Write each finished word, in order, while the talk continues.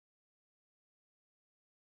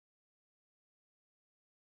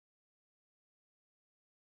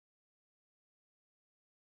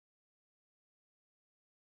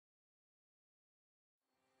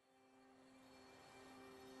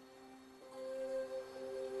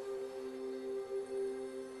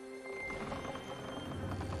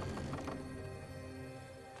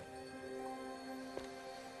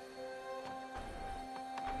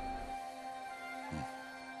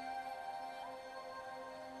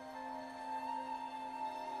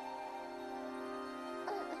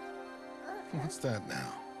What's that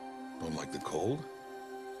now? Don't like the cold?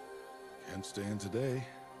 Can't stay in today.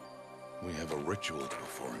 We have a ritual to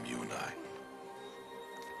perform, you and I.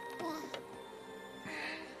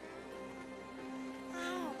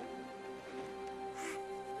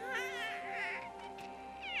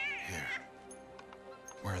 Here.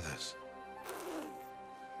 Wear this.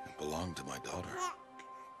 It belonged to my daughter.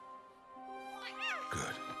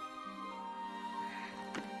 Good.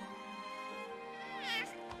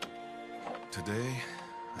 Today,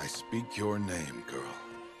 I speak your name, girl.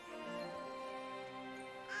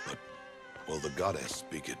 But will the goddess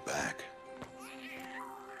speak it back?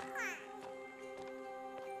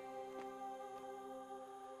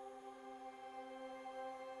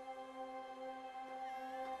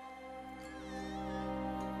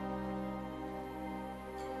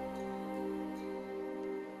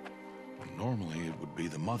 Normally, it would be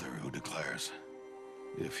the mother who declares,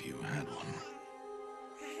 if you had one.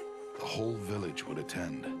 The whole village would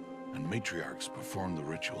attend, and matriarchs perform the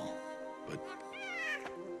ritual. But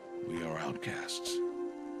we are outcasts.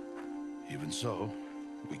 Even so,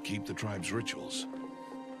 we keep the tribe's rituals.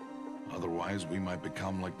 Otherwise, we might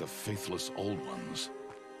become like the faithless old ones,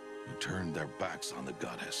 who turned their backs on the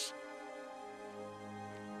goddess.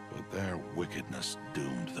 But their wickedness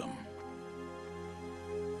doomed them.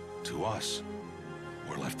 To us,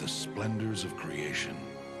 were left the splendors of creation,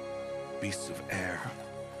 beasts of air,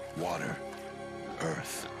 water,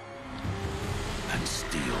 earth, and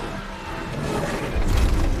steel.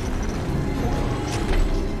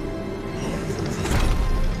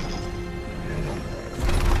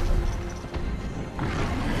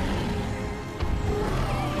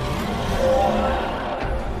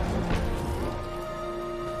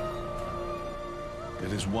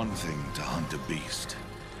 It is one thing to hunt a beast,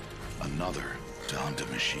 another to hunt a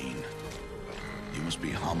machine. You must be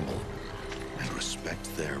humble and respect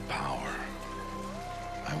their power.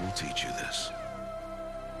 I will teach you this.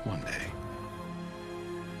 One day.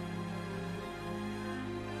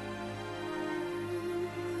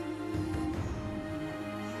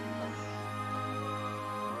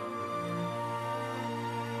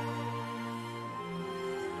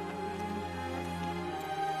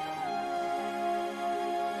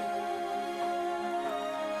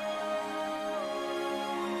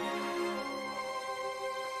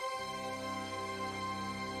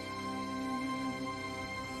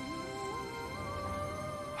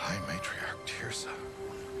 High Matriarch Tirsa.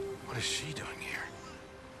 What is she doing here?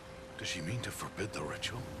 Does she mean to forbid the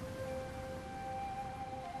ritual?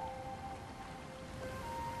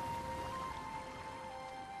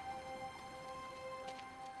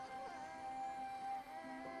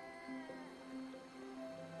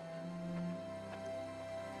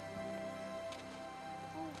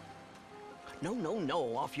 No, no,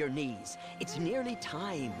 no, off your knees. It's nearly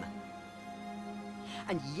time.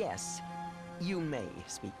 And yes, you may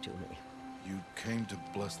speak to me. You came to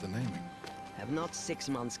bless the naming. Have not 6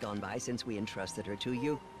 months gone by since we entrusted her to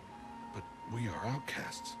you? But we are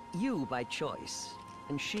outcasts. You by choice,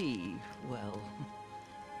 and she, well...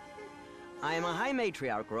 I am a High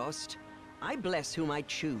Matriarch, Rost. I bless whom I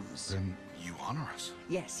choose. Then you honor us.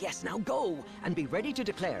 Yes, yes, now go, and be ready to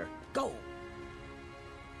declare. Go!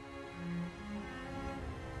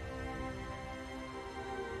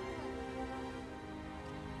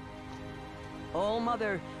 Oh,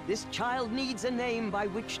 Mother, this child needs a name by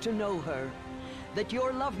which to know her. That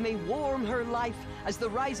your love may warm her life as the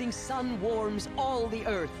rising sun warms all the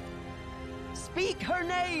earth. Speak her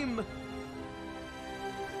name!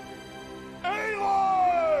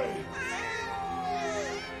 Aloy!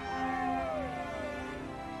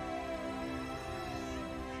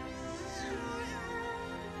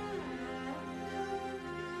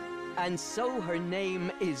 And so her name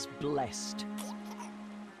is blessed.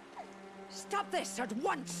 Stop this at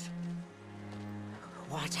once!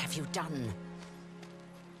 What have you done?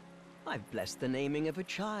 I've blessed the naming of a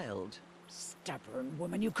child. Stubborn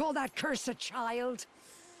woman, you call that curse a child?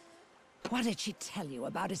 What did she tell you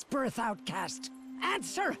about his birth, outcast?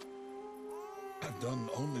 Answer! I've done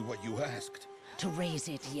only what you asked. To raise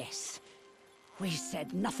it, yes. We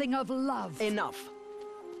said nothing of love. Enough.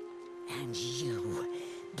 And you,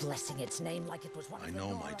 blessing its name like it was one of I the know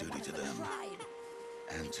Nora, my duty one of to the them. tribe.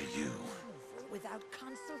 And to you. Without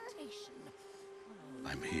consultation.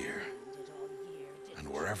 I'm here. Did all year, did And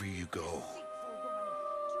wherever you go, faithful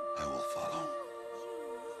woman I will follow.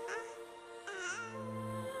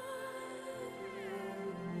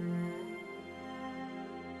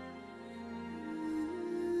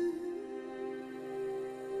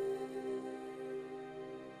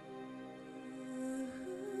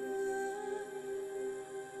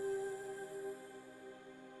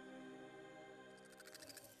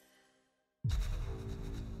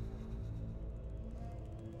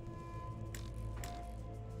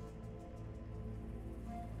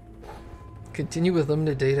 Continue with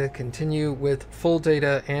limited data, continue with full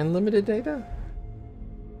data and limited data?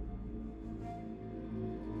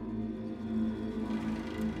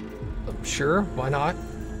 Sure, why not?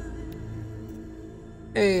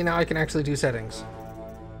 Hey, now I can actually do settings.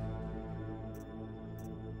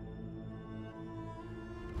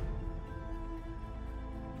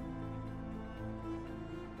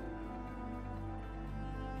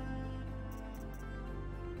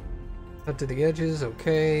 Cut to the edges,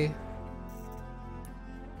 okay.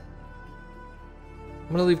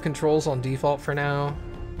 I'm gonna leave controls on default for now.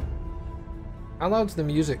 How loud's the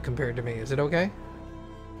music compared to me? Is it okay?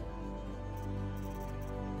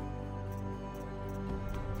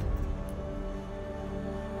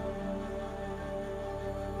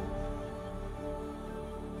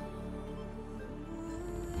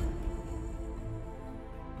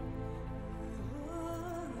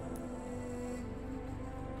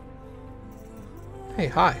 Hey,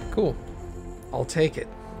 hi, cool. I'll take it.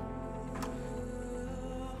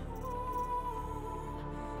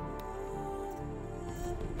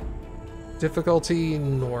 Difficulty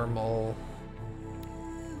normal.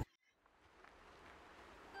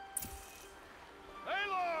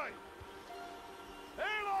 Aloy!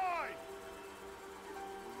 Aloy!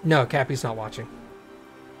 No, Cappy's not watching.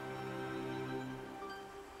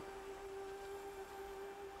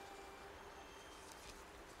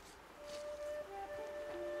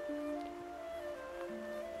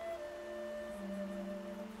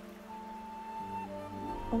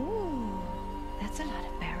 Oh, that's a lot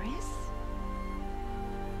of berries.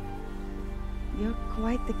 You're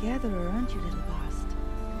quite the gatherer, aren't you, little Bast?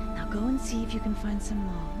 Now go and see if you can find some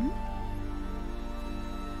more, hmm?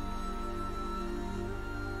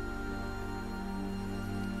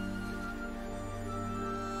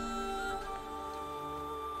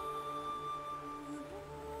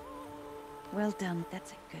 Well done,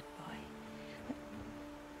 that's a good boy.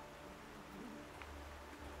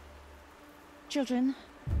 Children,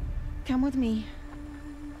 come with me.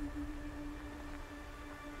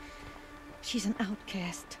 She's an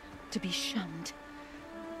outcast, to be shunned.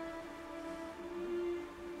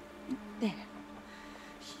 There.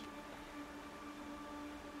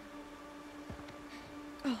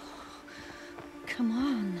 Oh, come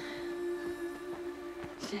on.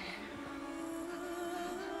 There.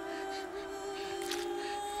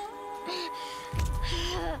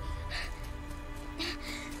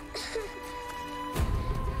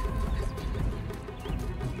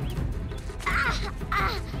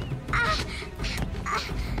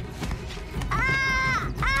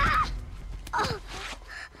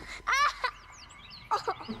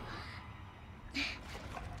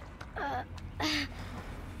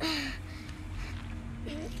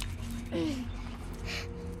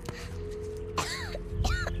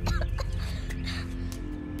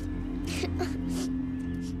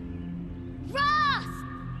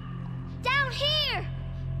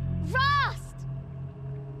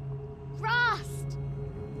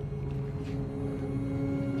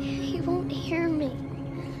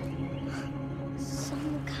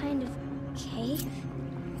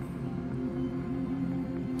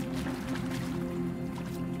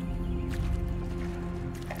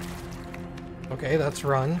 Okay, that's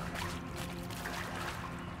run.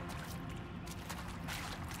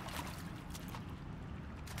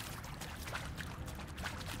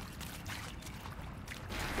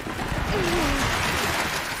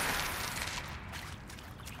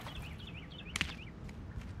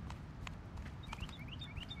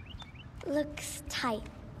 Looks tight,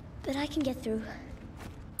 but I can get through.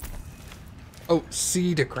 Oh,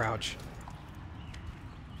 C to crouch.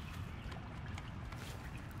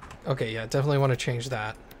 Okay, yeah, definitely want to change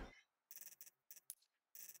that.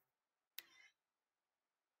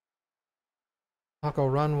 Toggle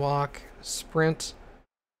run, walk, sprint,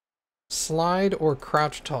 slide or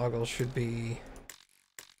crouch toggle should be...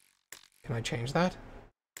 Can I change that?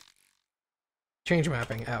 Change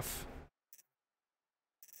mapping, F.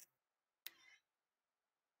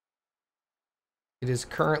 It is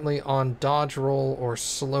currently on dodge roll or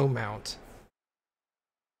slow mount.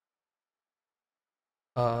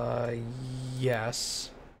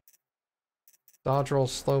 Yes. Dodge roll,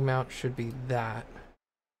 slow mount should be that.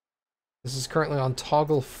 This is currently on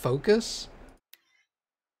toggle focus.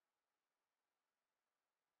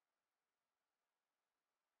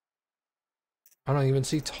 I don't even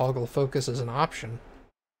see toggle focus as an option.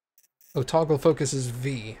 Oh, toggle focus is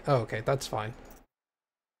V. Oh, okay, that's fine.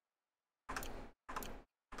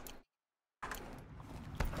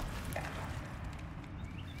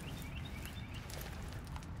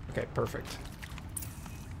 Okay, perfect.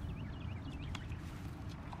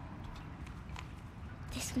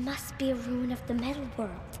 This must be a ruin of the metal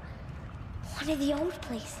world. One of the old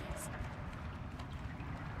places.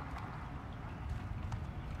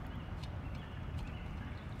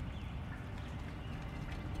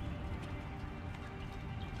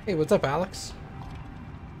 Hey, what's up, Alex?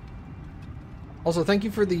 Also, thank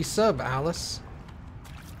you for the sub, Alice.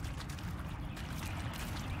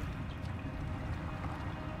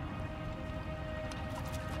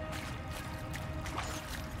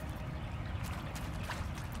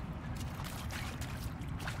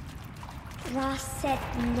 Ross said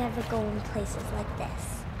never go in places like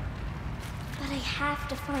this. But I have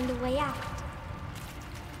to find a way out.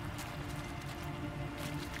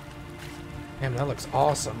 Damn, that looks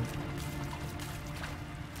awesome.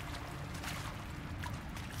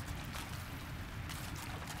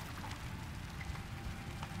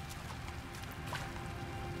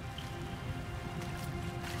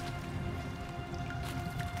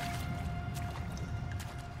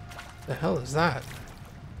 The hell is that?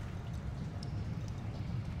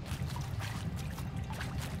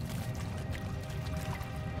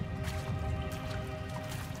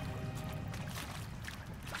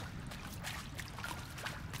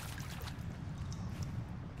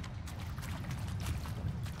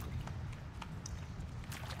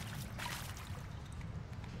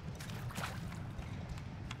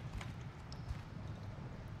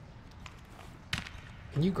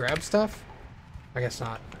 Can you grab stuff? I guess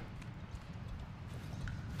not.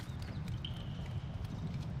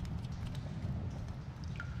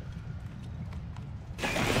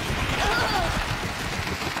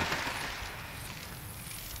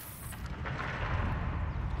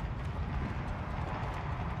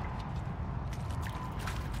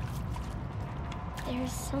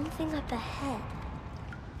 There's something up ahead.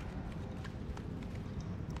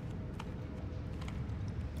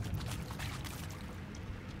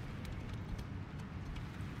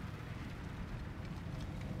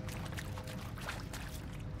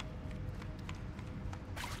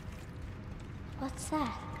 What's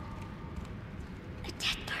that? A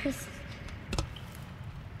dead person.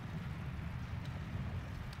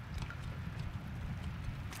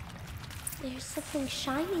 There's something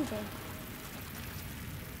shiny there.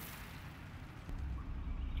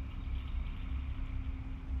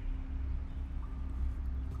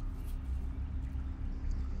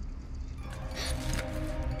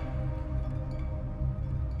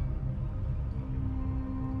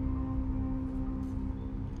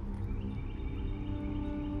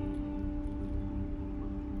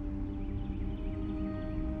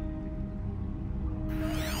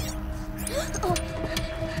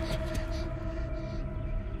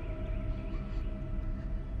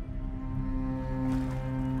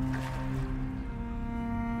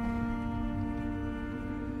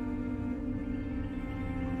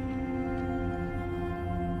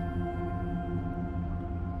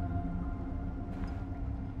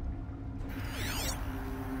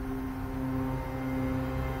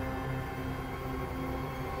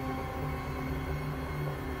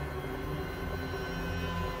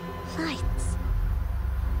 Lights.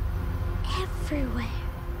 Everywhere.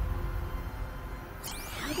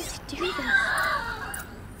 How does it do this?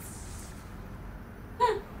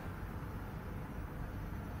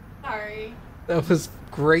 Sorry. That was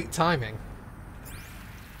great timing.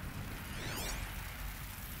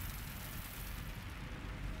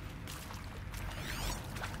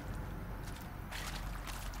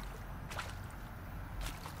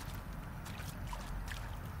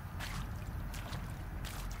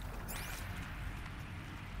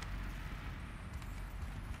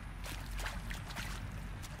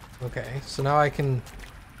 Okay, so now I can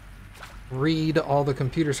read all the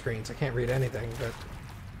computer screens. I can't read anything, but...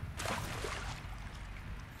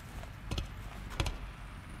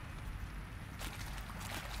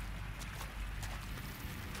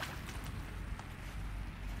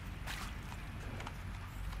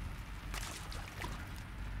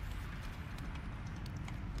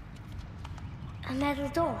 A metal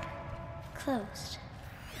door. Closed.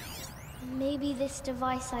 Maybe this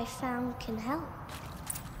device I found can help.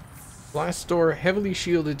 Glass door, heavily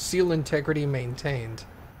shielded, seal integrity maintained.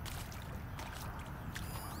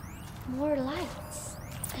 More lights.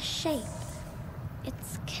 A shape.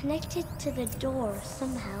 It's connected to the door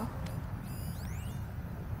somehow.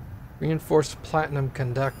 Reinforced platinum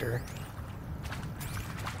conductor.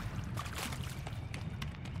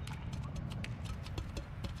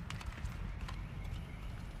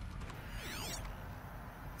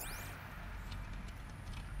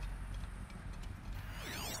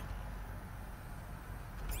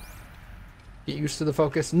 Get used to the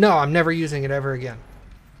focus. No, I'm never using it ever again.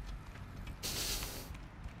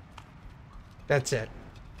 That's it.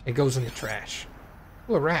 It goes in the trash.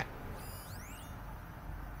 Ooh, a rat.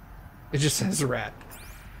 It just says rat.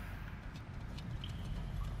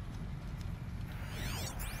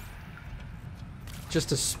 Just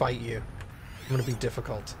to spite you, I'm gonna be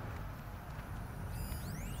difficult.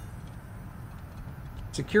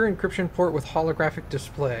 Secure encryption port with holographic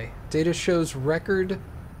display. Data shows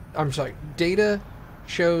data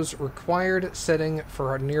shows required setting for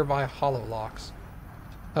our nearby holo locks.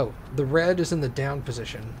 Oh, the red is in the down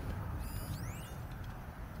position.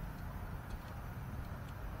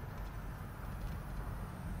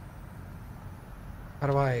 How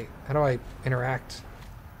do I interact?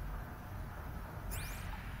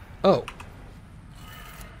 Oh.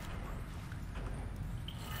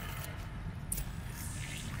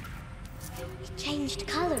 It changed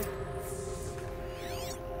color.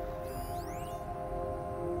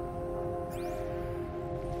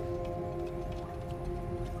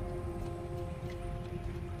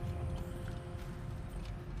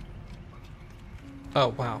 Oh,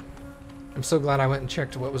 wow. I'm so glad I went and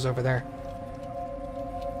checked what was over there.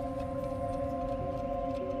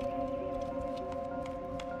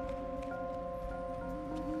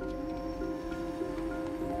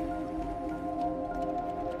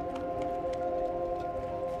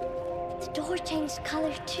 The door changed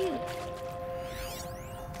color too.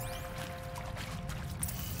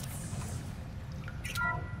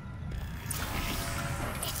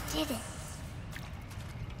 It did it.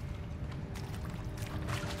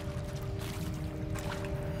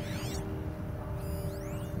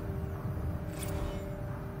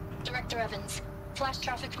 Director Evans, flash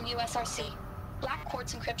traffic from USRC. Black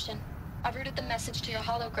quartz encryption. I've routed the message to your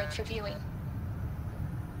hologrid for viewing.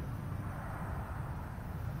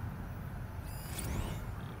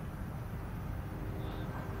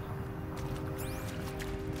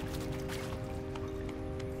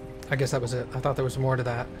 I guess that was it. I thought there was more to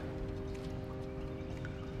that.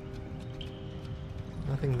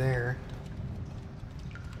 Nothing there.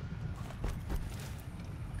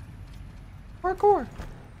 Parkour!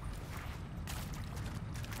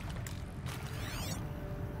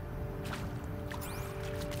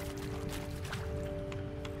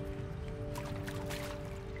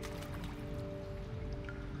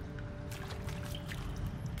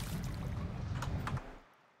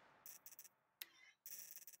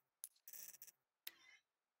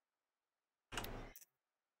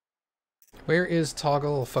 Where is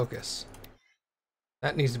toggle focus?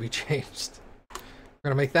 That needs to be changed. We're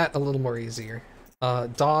gonna make that a little more easier.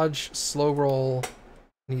 Dodge, slow roll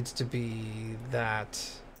needs to be that.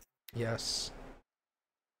 Yes.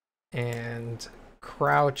 And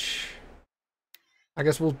crouch. I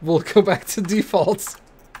guess we'll go back to defaults.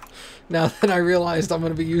 Now that I realized I'm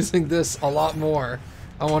gonna be using this a lot more.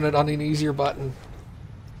 I want it on an easier button.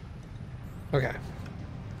 Okay.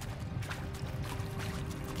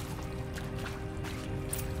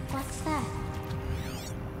 What's that?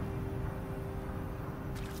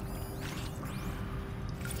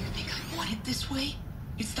 You think I want it this way?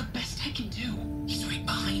 It's the best I can do. He's right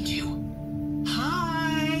behind you.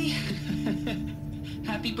 Hi!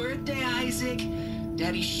 Happy birthday, Isaac.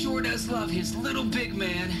 Daddy sure does love his little big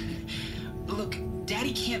man. Look,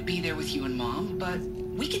 Daddy can't be there with you and Mom, but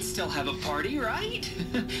we can still have a party, right?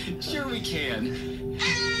 Sure we can.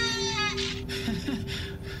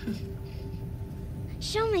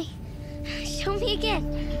 Show me. Show me again.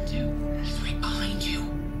 Dude, he's right behind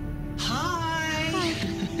you. Hi!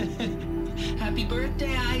 Happy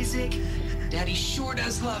birthday, Isaac. Daddy sure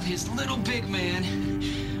does love his little big man.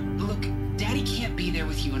 Look, Daddy can't be there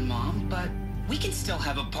with you and Mom, but we can still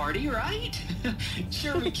have a party, right?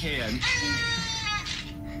 Sure we can.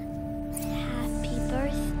 Happy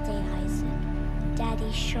birthday, Isaac.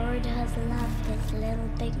 Daddy sure does love this little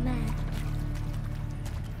big man.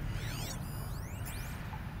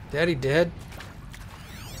 Daddy dead?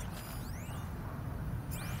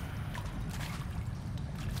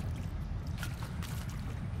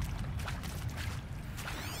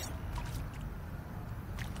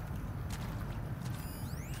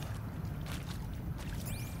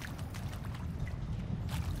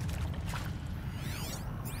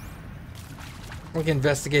 Like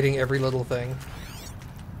investigating every little thing.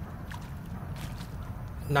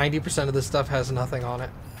 90% of this stuff has nothing on it.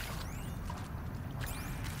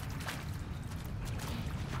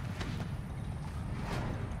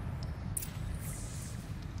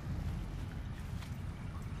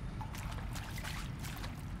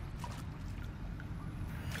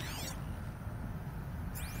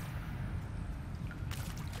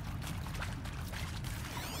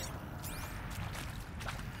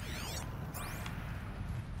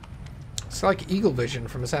 It's like Eagle Vision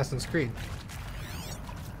from Assassin's Creed.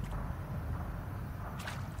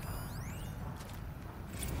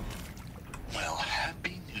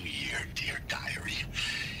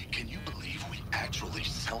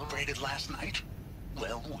 last night?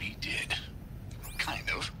 Well, we did. Kind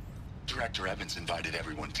of. Director Evans invited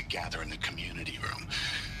everyone to gather in the community room.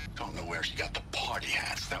 Don't know where she got the party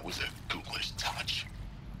hats. That was a ghoulish touch.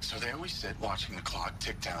 So there we sit, watching the clock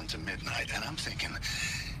tick down to midnight, and I'm thinking,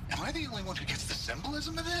 am I the only one who gets the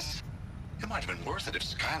symbolism of this? It might have been worth it if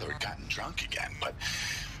Skylar had gotten drunk again, but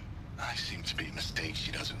I seem to be a mistake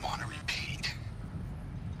she doesn't want to repeat.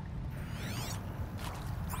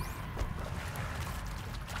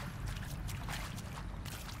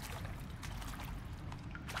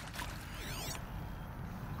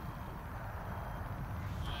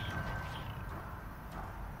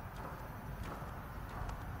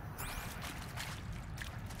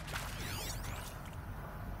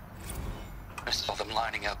 I saw them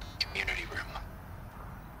lining up in the community room.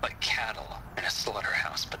 Like cattle in a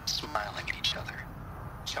slaughterhouse, but smiling at each other.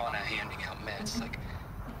 Shauna handing out meds, like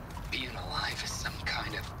being alive is some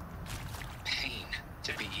kind of pain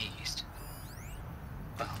to be eased.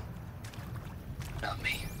 Well, not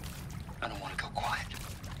me. I don't want to go quiet.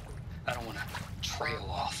 I don't want to trail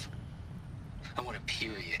off. I want a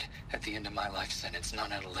period at the end of my life sentence,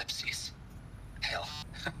 not an ellipses. Hell,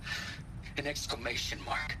 an exclamation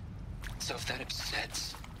mark. So if that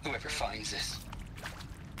upsets whoever finds this,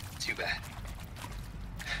 too bad.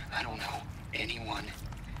 I don't know anyone,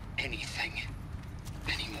 anything,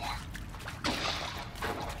 anymore.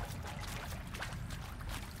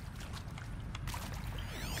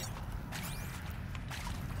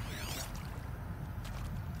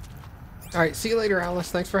 Alright, see you later,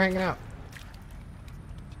 Alice. Thanks for hanging out.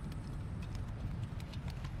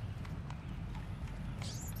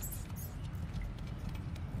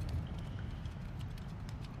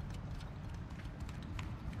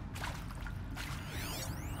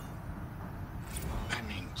 I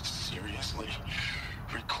mean, seriously?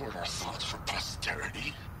 Record our thoughts for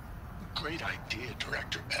posterity? Great idea,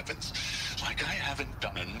 Director Evans. Like I haven't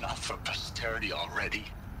done enough for posterity already.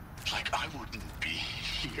 Like I wouldn't be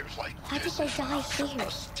here like Why this did they die if not for here?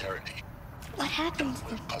 posterity. What happened to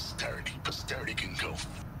them? Posterity. Posterity can go.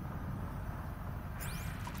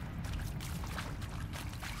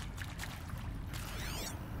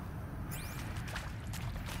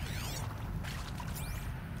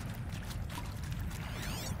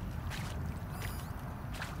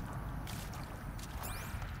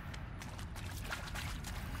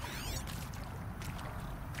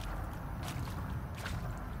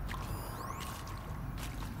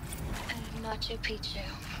 Machu Picchu.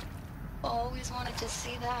 Always wanted to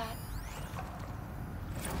see that.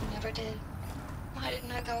 Never did. Why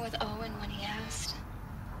didn't I go with Owen when he asked?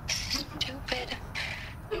 Stupid.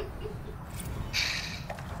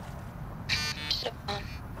 Should've gone.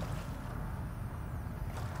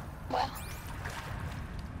 Well.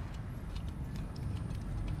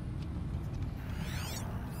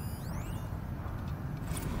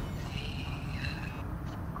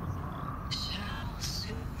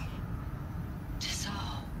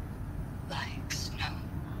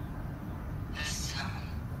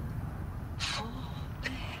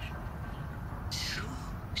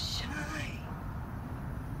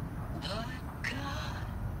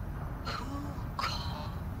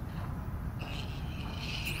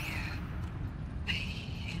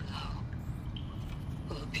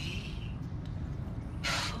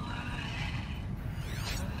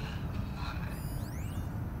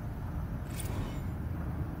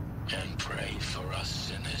 And pray for us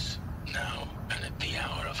sinners, now and at the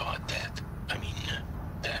hour of our death.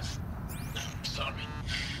 Death. Sorry,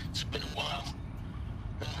 it's been a while.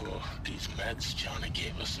 Oh, these meds Johnny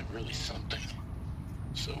gave us are really something.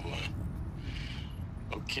 So,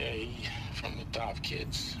 okay, from the top,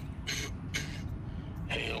 kids.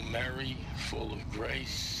 Hail Mary, full of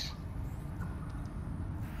grace.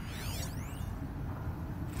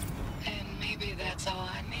 And maybe that's all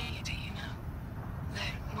I need, you know?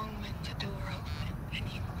 That moment the door opened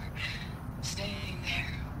and you were standing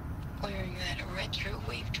there wearing that retro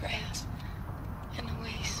wave dress and the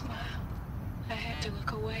way you smiled. I had to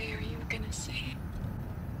look away or you were gonna see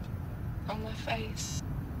on my face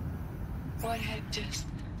what had just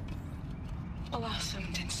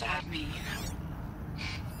blossomed inside me, you know?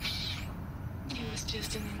 It was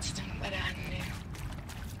just an instant, but I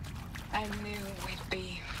knew we'd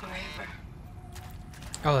be forever.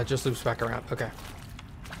 Oh, that just loops back around. Okay.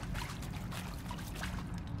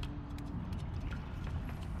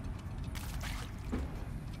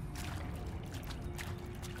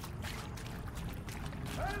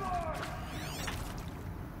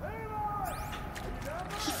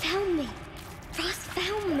 He found me. Ross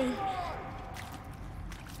found me.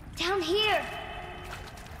 Down here.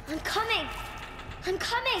 I'm coming. I'm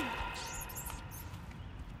coming.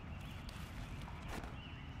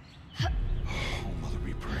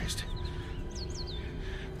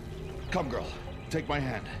 Come, girl. Take my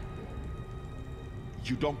hand.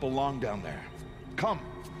 You don't belong down there. Come!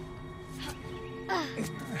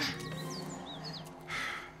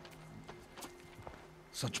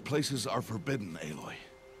 Such places are forbidden, Aloy.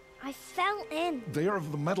 I fell in. They are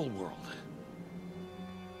of the metal world.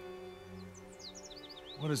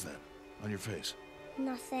 What is that on your face?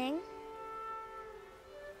 Nothing.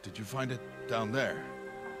 Did you find it down there?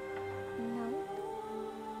 No.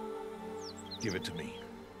 Give it to me.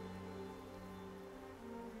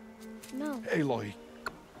 No. Aloy,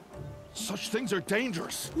 such things are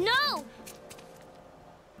dangerous. No!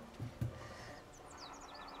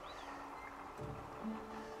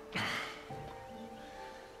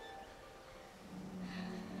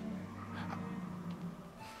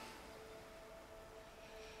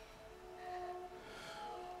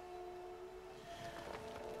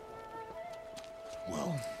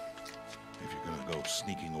 Well, if you're gonna go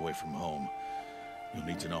sneaking away from home, you'll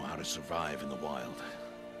need to know how to survive in the wild.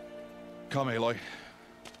 Come, Aloy.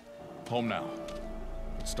 Home now.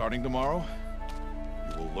 But starting tomorrow,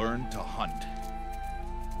 you will learn to hunt.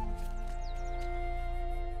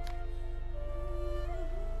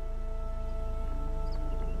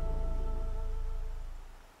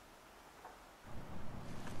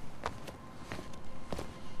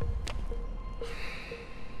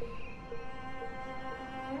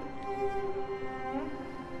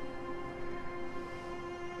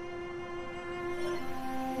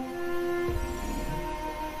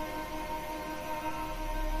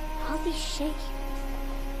 All these shapes.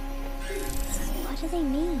 What do they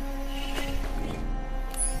mean?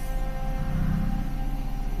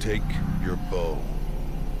 Take your bow.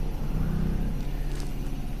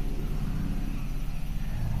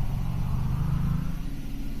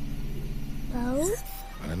 Bow?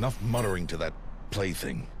 And enough muttering to that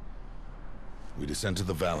plaything. We descend to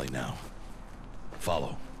the valley now.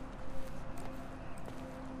 Follow.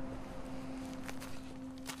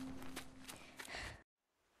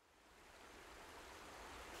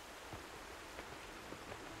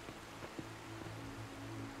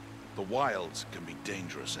 The wilds can be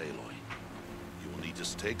dangerous, Aloy. You will need to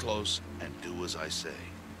stay close and do as I say.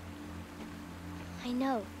 I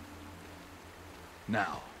know.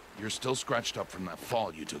 Now, you're still scratched up from that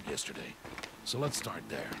fall you took yesterday. So let's start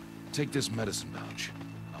there. Take this medicine pouch.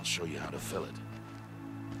 I'll show you how to fill it.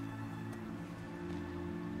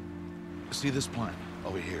 See this plant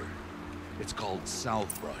over here? It's called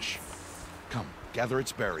salve brush. Come, gather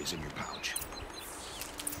its berries in your pouch.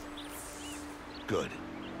 Good.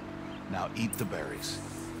 Now eat the berries.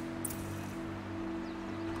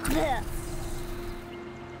 Blech.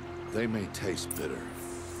 They may taste bitter,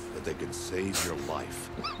 but they can save your life.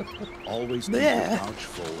 Always keep a pouch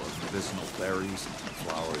full of medicinal berries,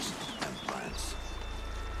 flowers, and plants.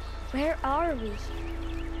 Where are we?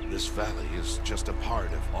 This valley is just a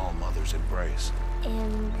part of All Mother's embrace.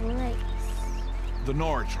 Embrace. The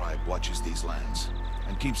Nora tribe watches these lands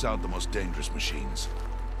and keeps out the most dangerous machines,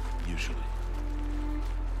 usually.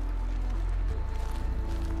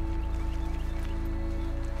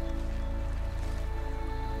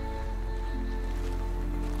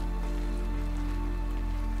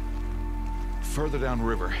 Further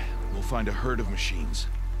downriver, we'll find a herd of machines,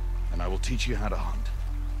 and I will teach you how to hunt.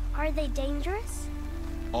 Are they dangerous?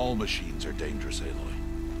 All machines are dangerous,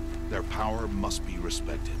 Aloy. Their power must be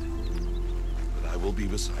respected. But I will be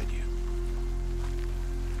beside you.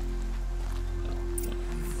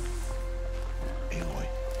 Aloy,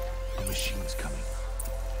 a machine's coming.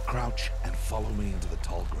 Crouch and follow me into the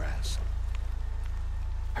tall grass.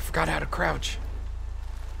 I forgot how to crouch.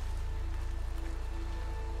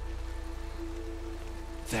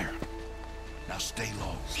 There. Now stay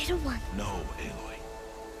low. Little one. No, Aloy.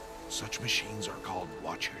 Such machines are called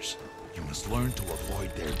Watchers. You must learn to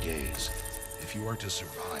avoid their gaze if you are to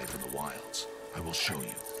survive in the wilds. I will show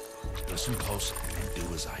you. Listen close and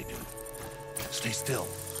do as I do. Stay still.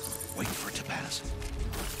 Wait for it to pass.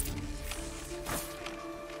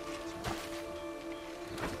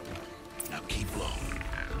 Now keep low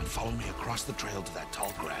and follow me across the trail to that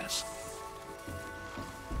tall grass.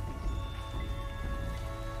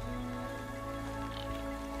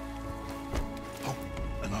 Oh,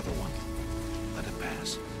 another one. Let it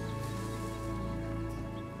pass.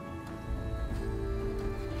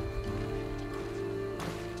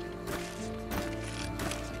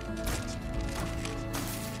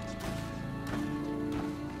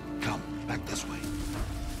 Come, back this way.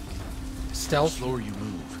 Stealth? The slower you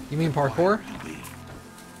move, You mean the parkour? quieter you'll be.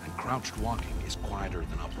 And crouched walking is quieter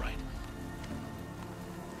than upright.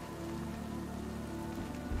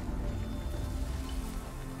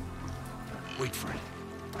 Wait for it.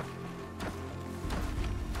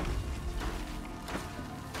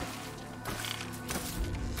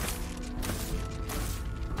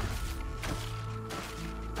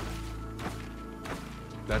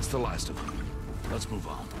 That's the last of them. Let's move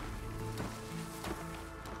on.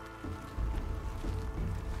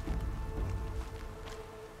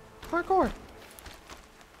 Parkour.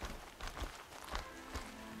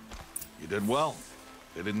 You did well.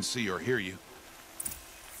 They didn't see or hear you.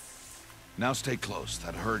 Now stay close.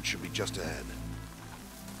 That herd should be just ahead.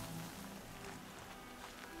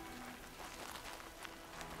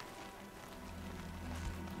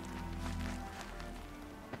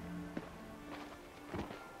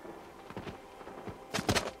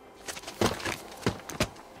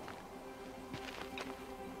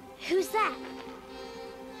 Who's that?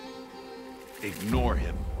 Ignore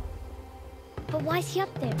him. But why's he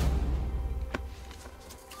up there?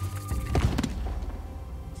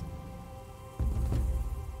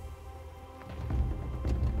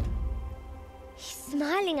 He's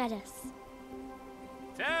smiling at us.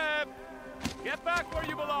 Teb! Get back where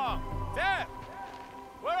you belong! Teb!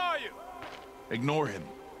 Where are you? Ignore him.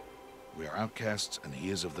 We are outcasts, and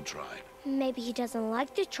he is of the tribe. Maybe he doesn't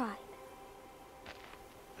like the tribe.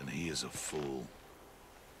 And he is a fool.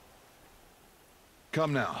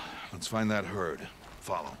 Come now, let's find that herd.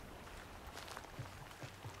 Follow.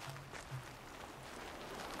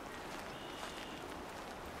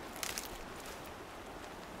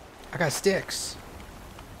 I got sticks.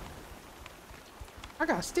 I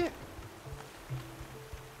got a stick.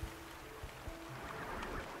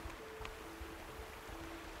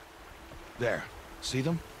 There. See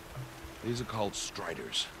them? These are called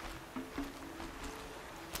striders.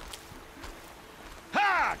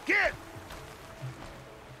 Ha! Get!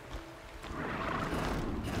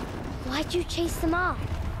 Why'd you chase them off?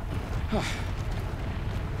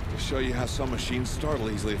 To show you how some machines startle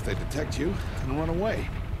easily if they detect you and run away.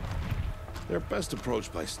 They're best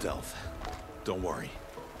approached by stealth. Don't worry.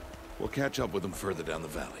 We'll catch up with them further down the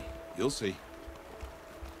valley. You'll see.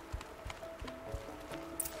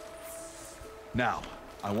 Now,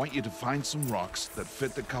 I want you to find some rocks that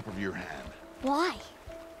fit the cup of your hand. Why?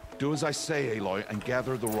 Do as I say, Aloy, and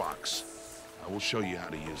gather the rocks. I will show you how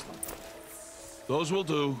to use them. Those will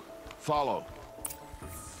do. Follow.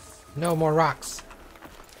 No more rocks.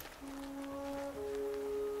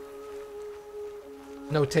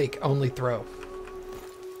 No take, only throw.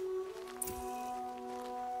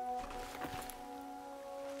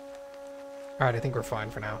 Alright, I think we're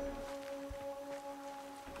fine for now.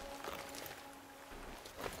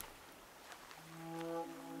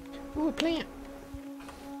 Ooh, a plant.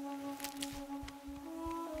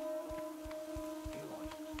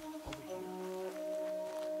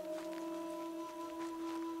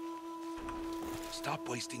 Stop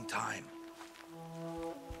wasting time.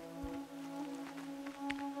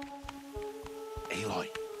 Aloy,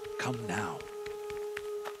 come now.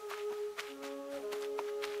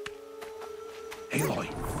 Aloy,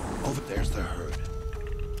 over there's the herd.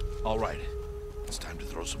 All right, it's time to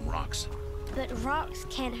throw some rocks. But rocks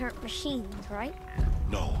can't hurt machines, right?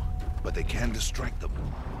 No, but they can distract them,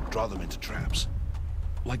 draw them into traps.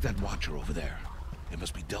 Like that watcher over there. It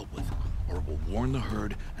must be dealt with, or it will warn the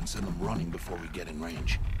herd and send them running before we get in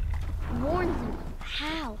range. Warn them?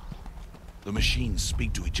 How? The machines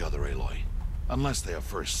speak to each other, Aloy. Unless they are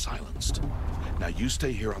first silenced. Now you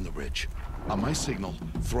stay here on the ridge. On my signal,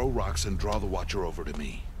 throw rocks and draw the watcher over to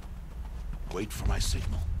me. Wait for my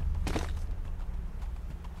signal.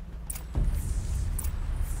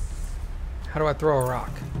 How do I throw a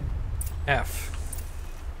rock? F.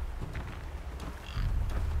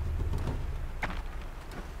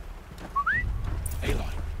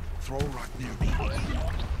 Aloy, throw a rock near me.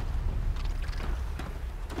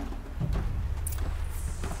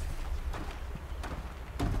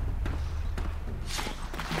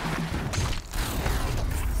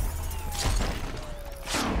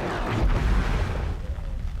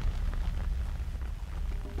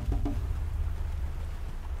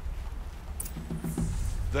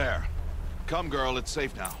 There. Come, girl, it's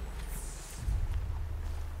safe now.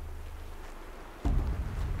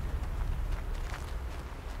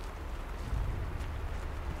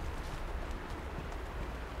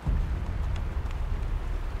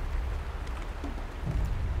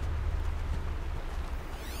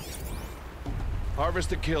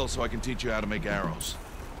 Harvest a kill so I can teach you how to make arrows.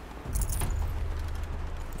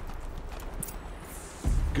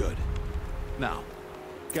 Good. Now,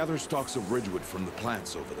 gather stalks of ridgewood from the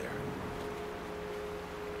plants over there.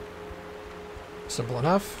 Simple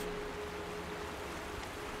enough.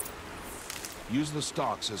 Use the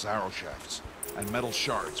stalks as arrow shafts, and metal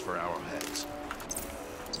shards for arrowheads.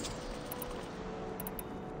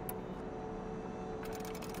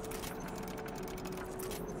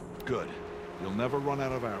 Good. You'll never run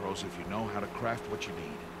out of arrows if you know how to craft what you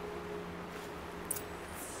need.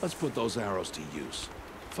 Let's put those arrows to use.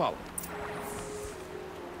 Follow.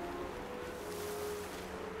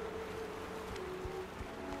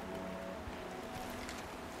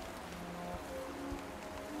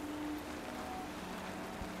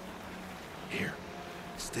 Here,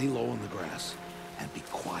 stay low on the grass and be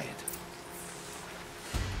quiet.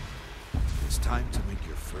 It's time to make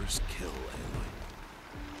your first kill, Aloy.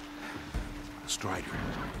 A Strider,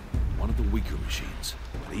 one of the weaker machines,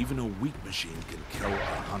 but even a weak machine can kill a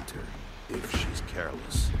hunter if she's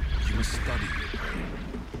careless. You must study your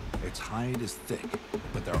prey. Its hide is thick,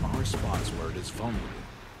 but there are spots where it is vulnerable,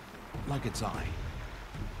 like its eye.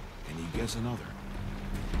 Can you guess another?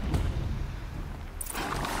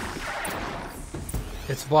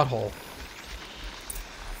 Its butthole.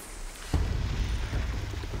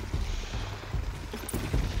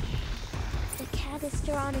 The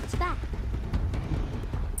canister on its back.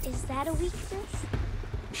 Is that a weakness?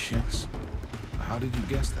 Yes. How did you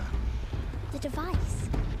guess that? The device.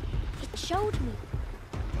 It showed me.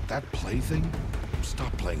 But that plaything?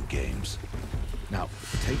 Stop playing games. Now,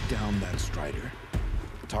 take down that Strider.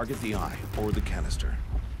 Target the eye or the canister.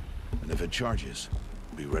 And if it charges,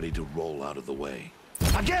 be ready to roll out of the way.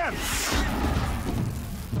 Again!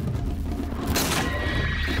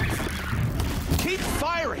 Keep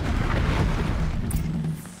firing!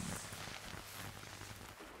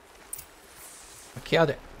 I killed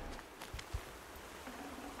it.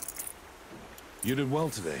 You did well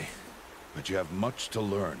today, but you have much to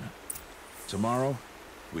learn. Tomorrow,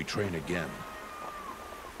 we train again.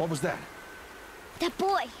 What was that? That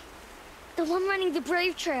boy. The one running the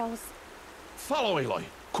brave trails. Follow Aloy,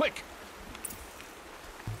 quick!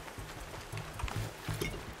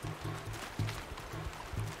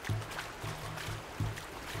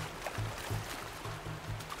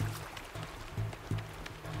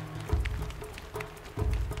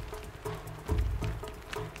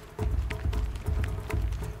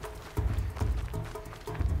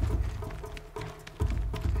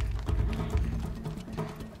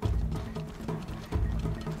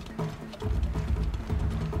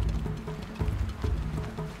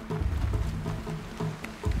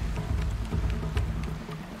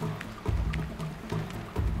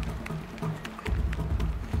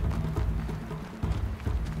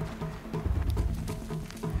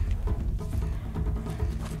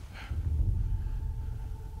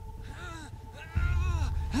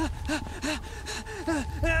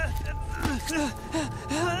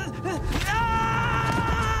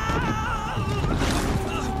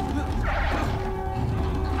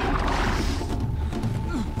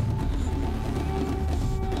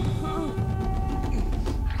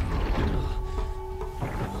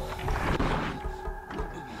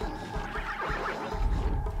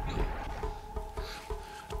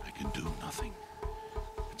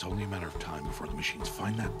 It's only a matter of time before the machines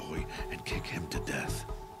find that boy and kick him to death.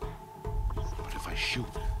 But if I shoot,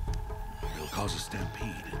 it'll cause a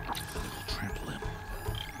stampede, and it will trample him.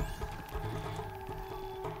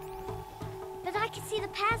 But I can see the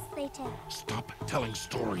paths they take. Stop telling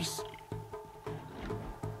stories.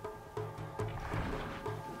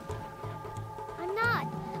 I'm not.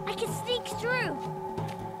 I can sneak through.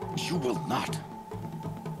 You will not.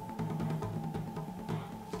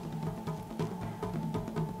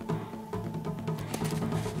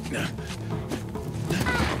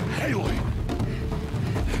 Aloy!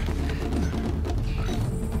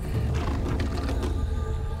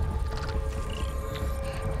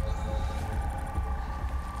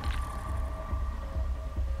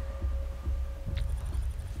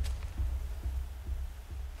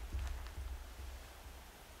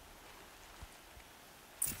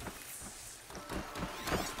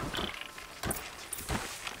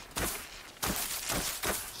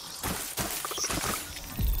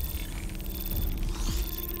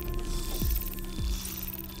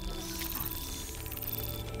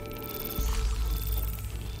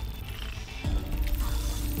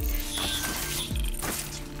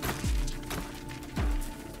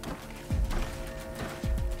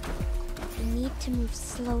 To move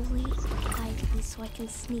slowly, quietly, so I can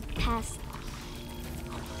sneak past them.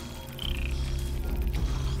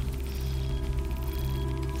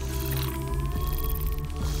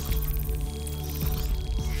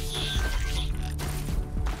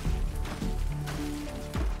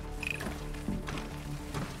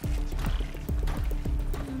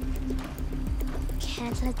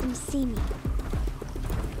 Can't let them see me.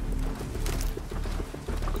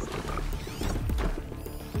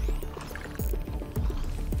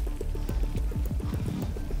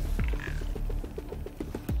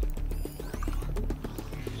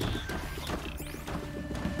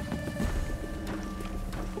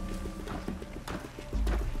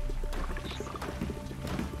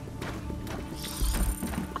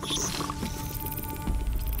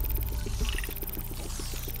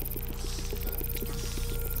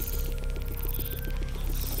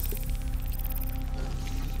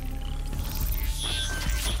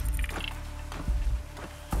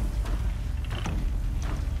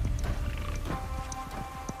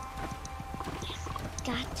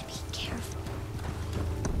 got to be careful.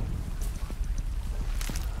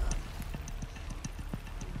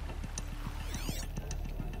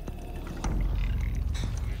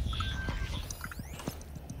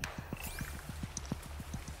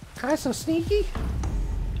 Guys, so sneaky.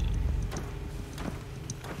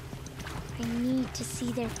 I need to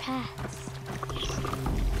see their paths.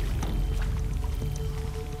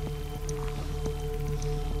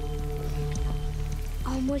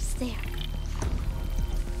 Almost there.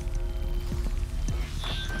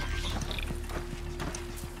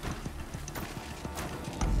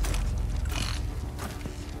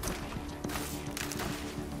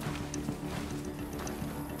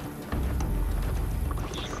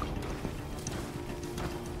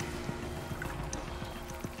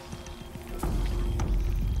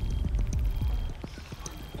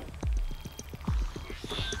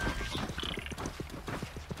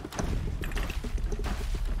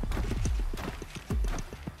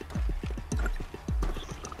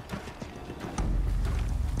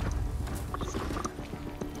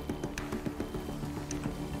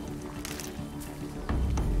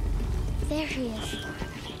 There he is.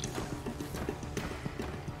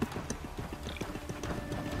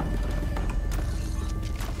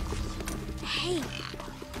 Hey.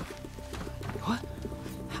 What?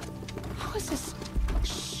 How is this?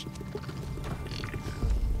 Shh.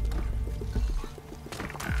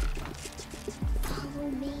 Follow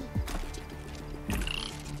me.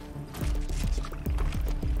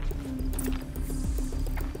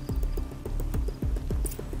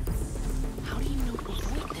 How do you know to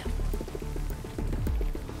avoid them?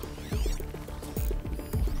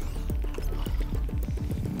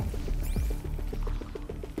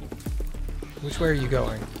 Which way are you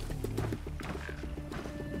going?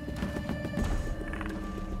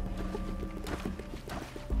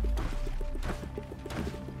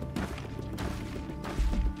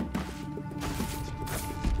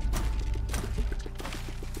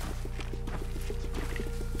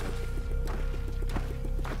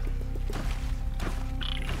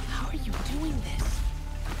 How are you doing this?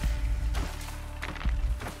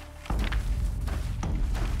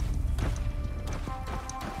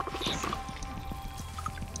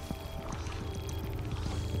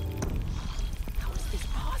 How is this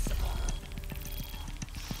possible?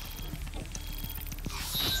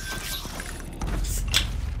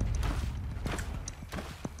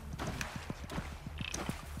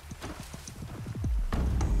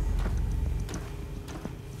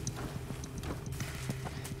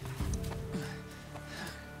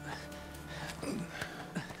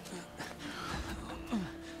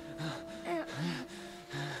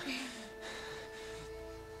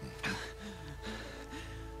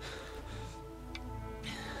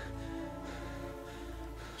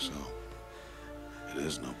 So, it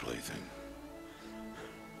is no plaything.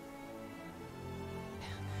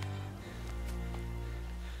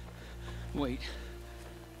 Wait.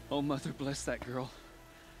 Oh, Mother, bless that girl.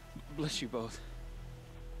 Bless you both.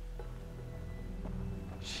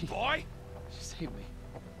 Boy! She saved me.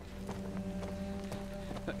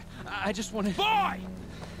 I just wanted... Boy!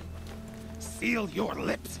 Seal your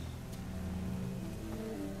lips.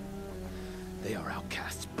 They are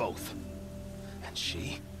outcasts, both. And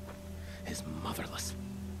she is motherless.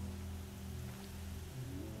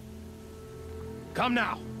 Come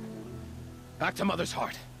now. Back to Mother's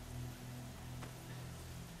heart.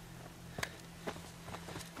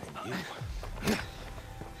 And you.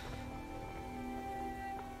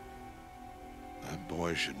 That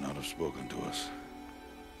boy should not have spoken to us.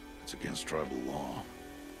 It's against tribal law.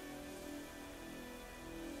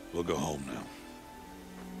 We'll go home now.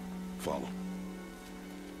 Follow.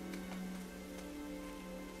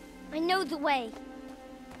 I know the way.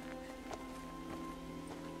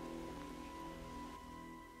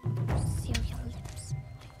 Seal your lips.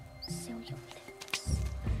 Seal your lips.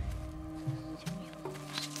 Seal your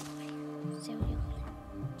lips, boy. Seal your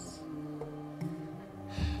lips.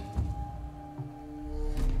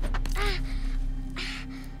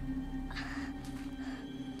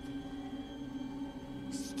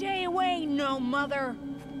 Stay away, no mother.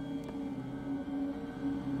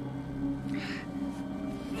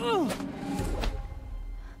 Ugh.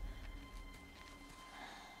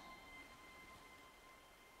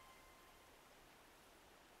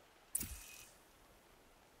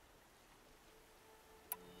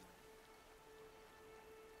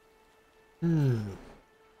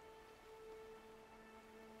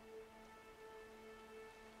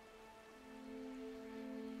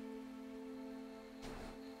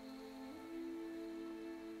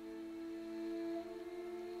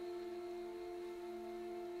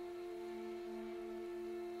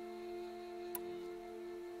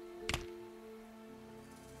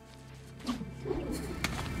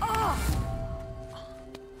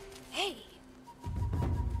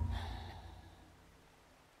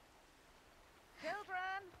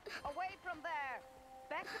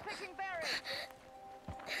 Picking berries.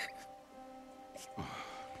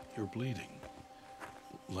 You're bleeding.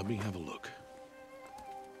 Let me have a look.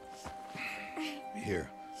 Here,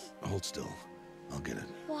 hold still. I'll get it.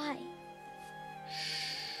 Why?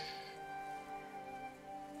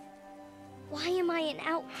 Why am I an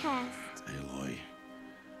outcast? Aloy,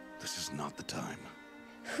 this is not the time.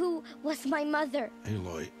 Who was my mother?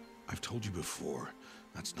 Aloy, I've told you before,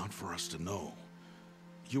 that's not for us to know.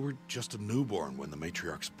 You were just a newborn when the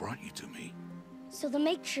matriarchs brought you to me. So the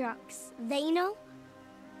matriarchs, they know?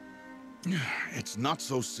 It's not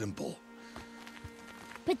so simple.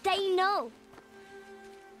 But they know.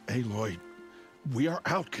 Aloy, we are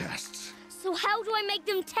outcasts. So how do I make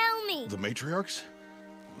them tell me? The matriarchs?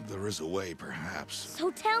 There is a way, perhaps.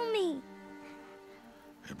 So tell me.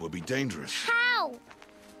 It would be dangerous. How?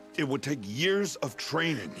 It would take years of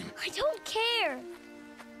training. I don't care.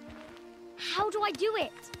 How do I do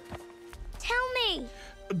it? Tell me.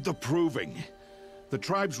 The proving. The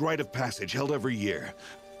tribe's rite of passage held every year.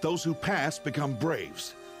 Those who pass become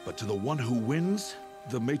braves. But to the one who wins,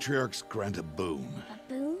 the matriarchs grant a boon.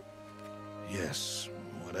 A boon? Yes,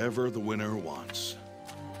 whatever the winner wants.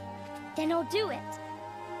 Then I'll do it.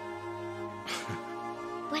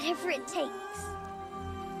 Whatever it takes.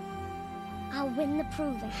 I'll win the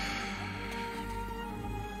proving.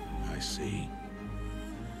 I see.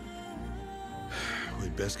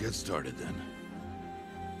 We'd best get started then.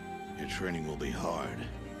 Your training will be hard,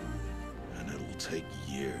 and it'll take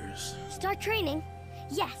years. Start training?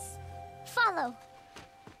 Yes. Follow.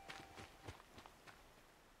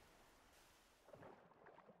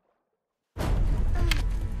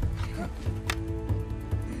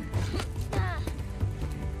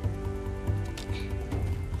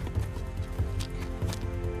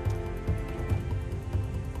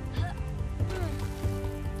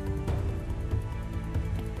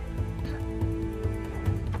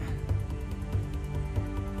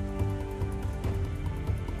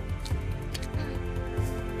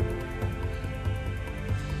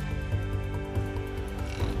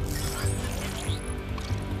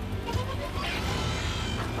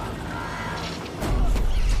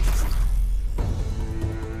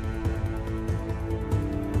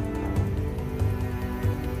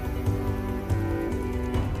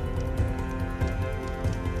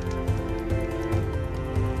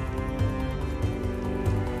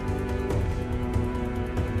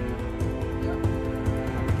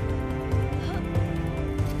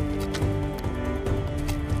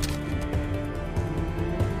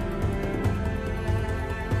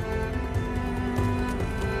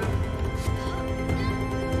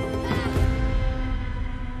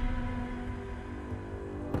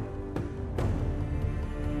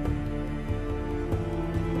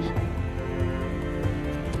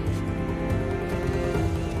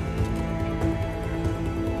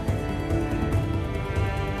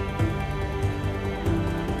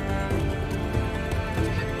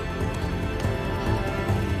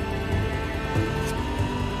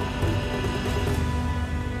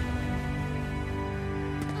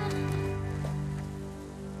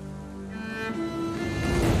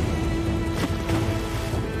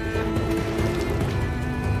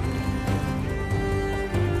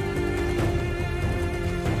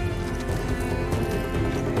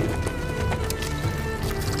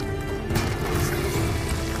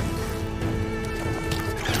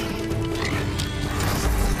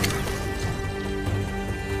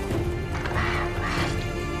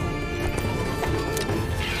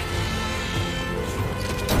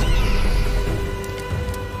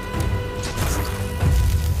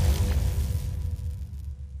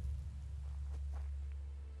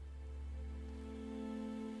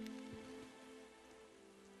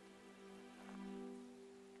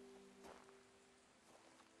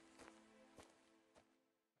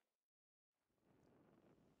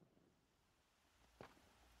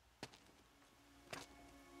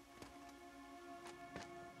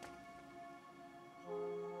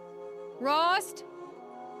 Rost?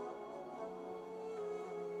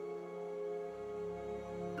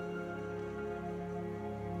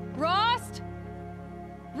 Rost?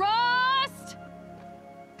 Rost?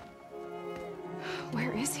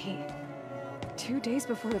 Where is he? 2 days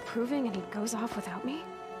before the proving and he goes off without me?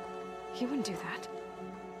 He wouldn't do that.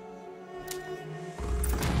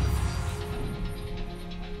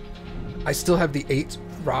 I still have the 8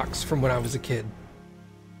 rocks from when I was a kid.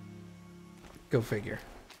 Go figure.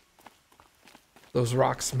 Those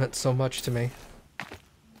rocks meant so much to me.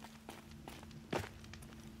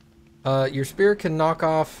 Your spear can knock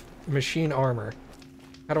off machine armor.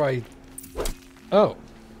 How do I... Oh,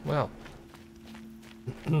 well.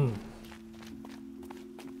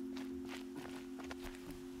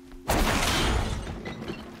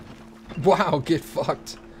 Wow, get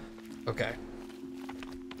fucked. Okay.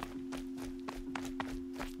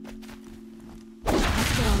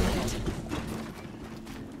 Let's get on with it.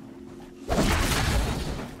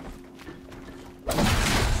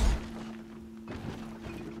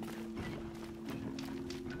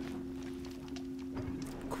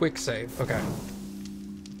 Quick save. Okay.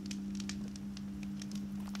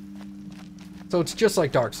 So it's just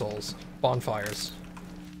like Dark Souls. Bonfires.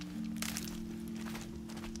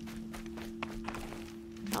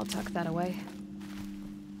 I'll tuck that away.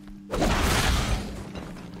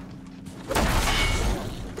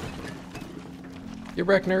 You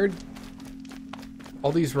wreck, nerd.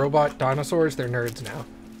 All these robot dinosaurs, they're nerds now.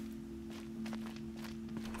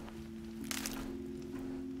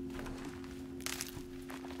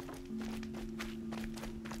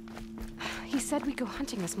 He said we'd go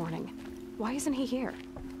hunting this morning. Why isn't he here?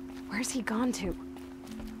 Where's he gone to?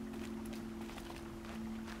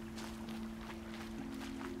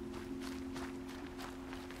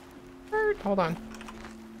 Hold on.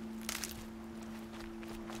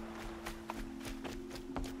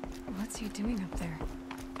 What's he doing up there?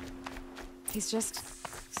 He's just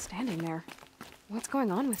standing there. What's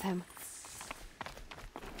going on with him?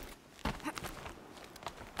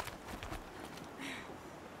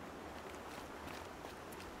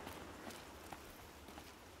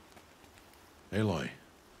 Aloy,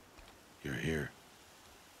 you're here.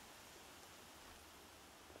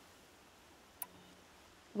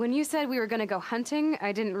 When you said we were gonna go hunting,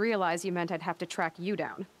 I didn't realize you meant I'd have to track you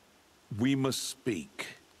down. We must speak.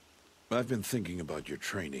 I've been thinking about your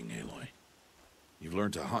training, Aloy. You've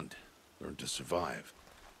learned to hunt, learned to survive.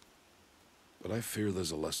 But I fear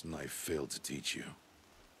there's a lesson I failed to teach you.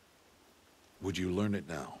 Would you learn it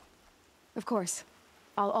now? Of course.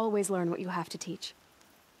 I'll always learn what you have to teach.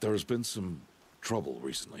 There has been some trouble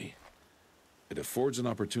recently. It affords an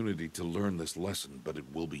opportunity to learn this lesson, but it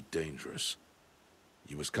will be dangerous.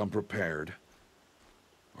 You must come prepared,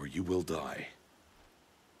 or you will die.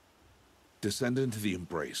 Descend into the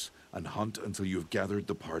Embrace, and hunt until you have gathered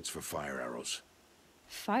the parts for fire arrows.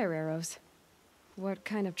 Fire arrows? What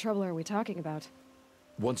kind of trouble are we talking about?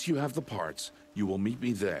 Once you have the parts, you will meet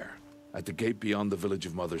me there, at the gate beyond the village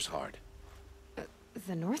of Mother's Heart.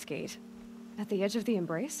 The North Gate? At the edge of the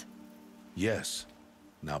Embrace? Yes.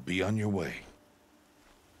 Now be on your way.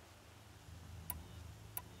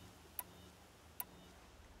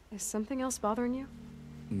 Is something else bothering you?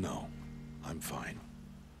 No, I'm fine.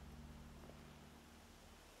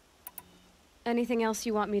 Anything else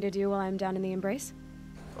you want me to do while I'm down in the Embrace?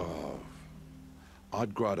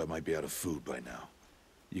 Oddgrada might be out of food by now.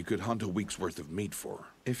 You could hunt a week's worth of meat for her,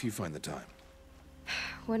 if you find the time.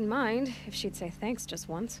 Wouldn't mind if she'd say thanks just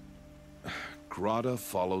once. Grada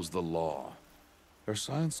follows the law. Her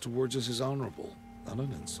silence towards us is honorable, not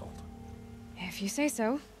an insult. If you say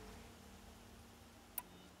so.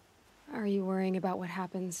 Are you worrying about what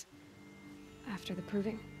happens after the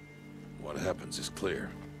proving? What happens is clear.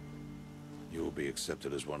 You will be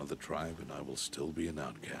accepted as one of the tribe, and I will still be an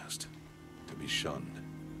outcast. To be shunned.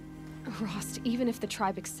 Rost, even if the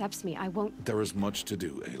tribe accepts me, I won't— There is much to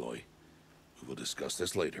do, Aloy. We will discuss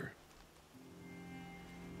this later.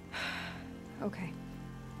 Okay.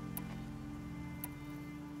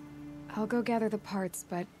 I'll go gather the parts,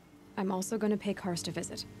 but I'm also gonna pay Karst a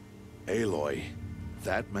visit. Aloy,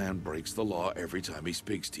 that man breaks the law every time he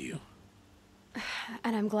speaks to you.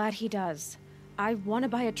 And I'm glad he does. I want to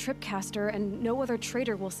buy a tripcaster, and no other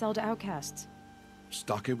trader will sell to outcasts.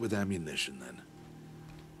 Stock it with ammunition, then.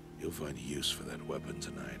 You'll find use for that weapon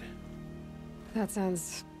tonight. That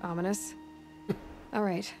sounds ominous. All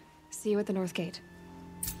right. See you at the North Gate.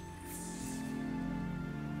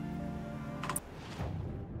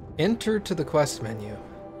 Enter to the quest menu.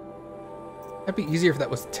 That'd be easier if that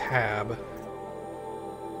was tab.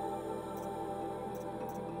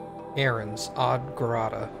 Errands,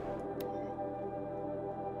 Oddgrada.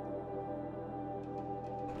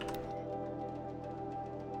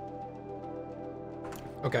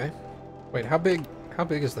 Okay. Wait, how big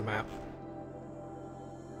is the map?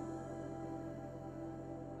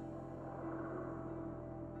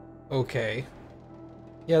 Okay.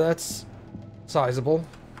 Yeah, that's sizable.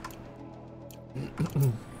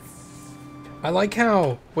 I like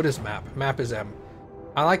how... What is map? Map is M.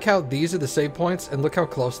 I like how these are the save points, and look how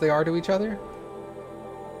close they are to each other.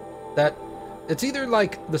 That... It's either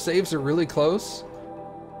like the saves are really close.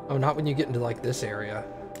 Oh, not when you get into like this area.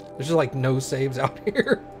 There's just like no saves out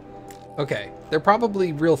here. Okay, they're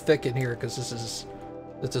probably real thick in here because this is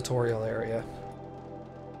the tutorial area.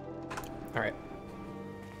 Alright.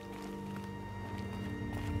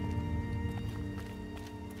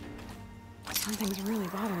 Something's really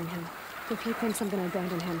bothering him. If he thinks I'm gonna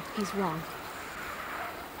abandon him, he's wrong.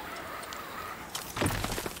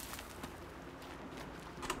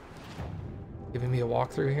 Giving me a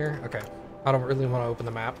walkthrough here? Okay. I don't really want to open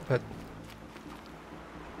the map, but...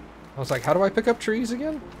 I was like, how do I pick up trees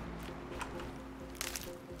again?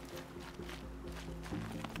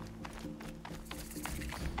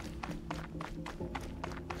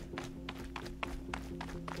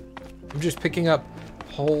 I'm just picking up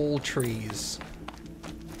whole trees.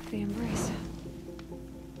 The embrace.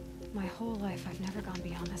 My whole life, I've never gone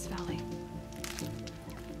beyond this valley.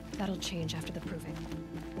 That'll change after the proving.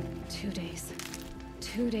 2 days.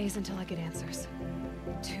 2 days until I get answers.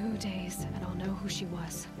 2 days, and I'll know who she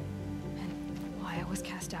was. And why I was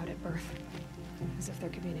cast out at birth. As if there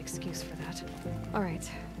could be an excuse for that.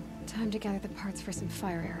 Alright. Time to gather the parts for some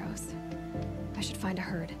fire arrows. I should find a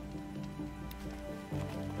herd.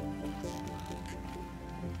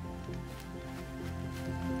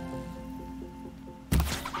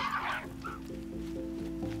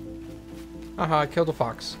 Haha, I killed a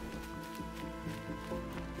fox.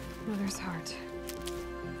 Mother's heart.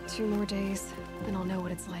 2 more days, then I'll know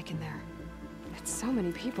what it's like in there. It's so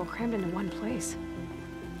many people crammed into one place.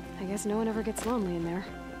 I guess no one ever gets lonely in there.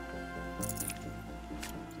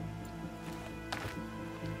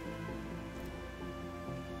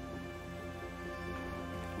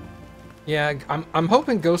 Yeah, I'm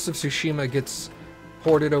hoping Ghost of Tsushima gets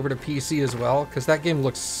ported over to PC as well, because that game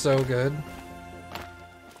looks so good.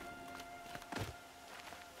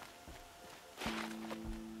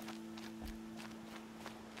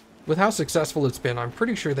 With how successful it's been, I'm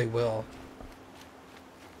pretty sure they will.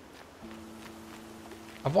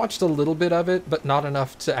 I've watched a little bit of it, but not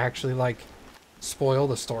enough to actually, like, spoil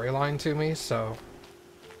the storyline to me, so...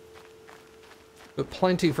 But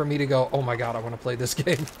plenty for me to go, oh my god, I want to play this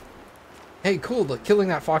game. Hey, cool, killing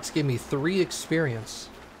that fox gave me 3 experience.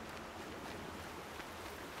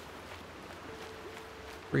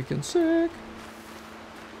 Freaking sick.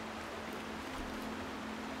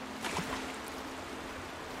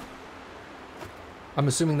 I'm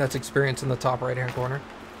assuming that's experience in the top right-hand corner.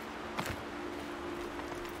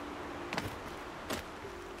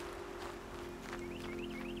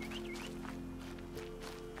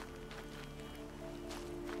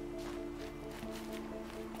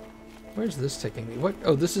 Where's this taking me? What?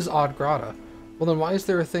 Oh, this is Odd Grata. Well, then why is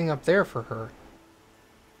there a thing up there for her?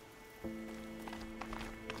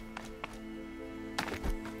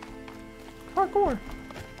 Parkour.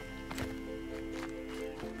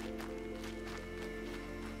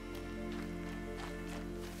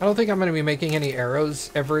 I don't think I'm going to be making any arrows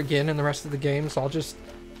ever again in the rest of the game, so I'll just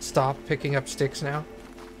stop picking up sticks now.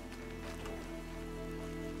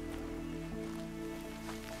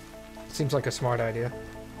 Seems like a smart idea.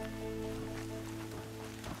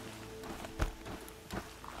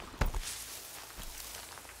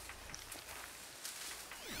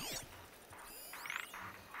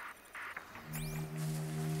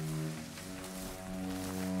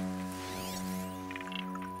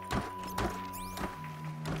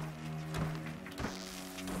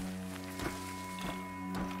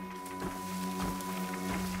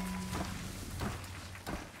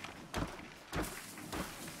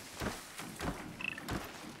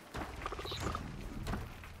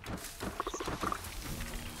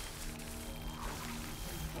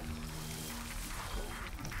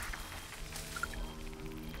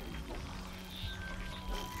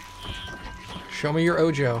 Show me your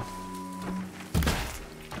Ojo.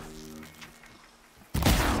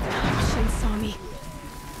 Shin saw me.